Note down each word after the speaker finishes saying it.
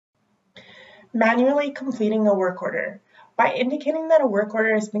Manually completing a work order. By indicating that a work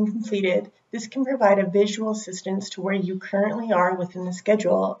order has been completed, this can provide a visual assistance to where you currently are within the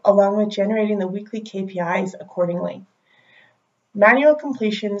schedule, along with generating the weekly KPIs accordingly. Manual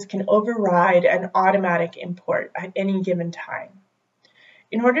completions can override an automatic import at any given time.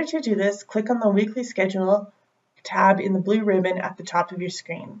 In order to do this, click on the Weekly Schedule tab in the blue ribbon at the top of your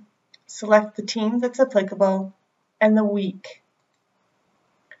screen. Select the team that's applicable and the week.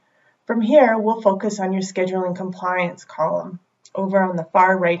 From here, we'll focus on your schedule and compliance column over on the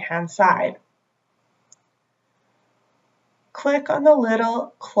far right-hand side. Click on the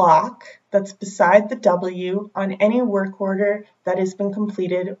little clock that's beside the W on any work order that has been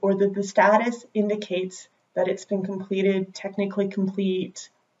completed or that the status indicates that it's been completed, technically complete,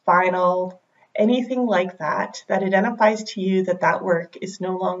 final, anything like that, that identifies to you that that work is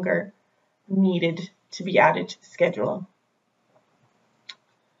no longer needed to be added to the schedule.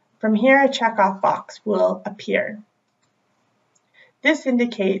 From here, a checkoff box will appear. This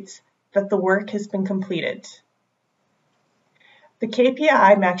indicates that the work has been completed. The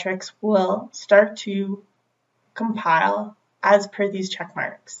KPI metrics will start to compile as per these check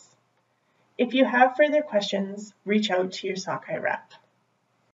marks. If you have further questions, reach out to your Sockeye rep.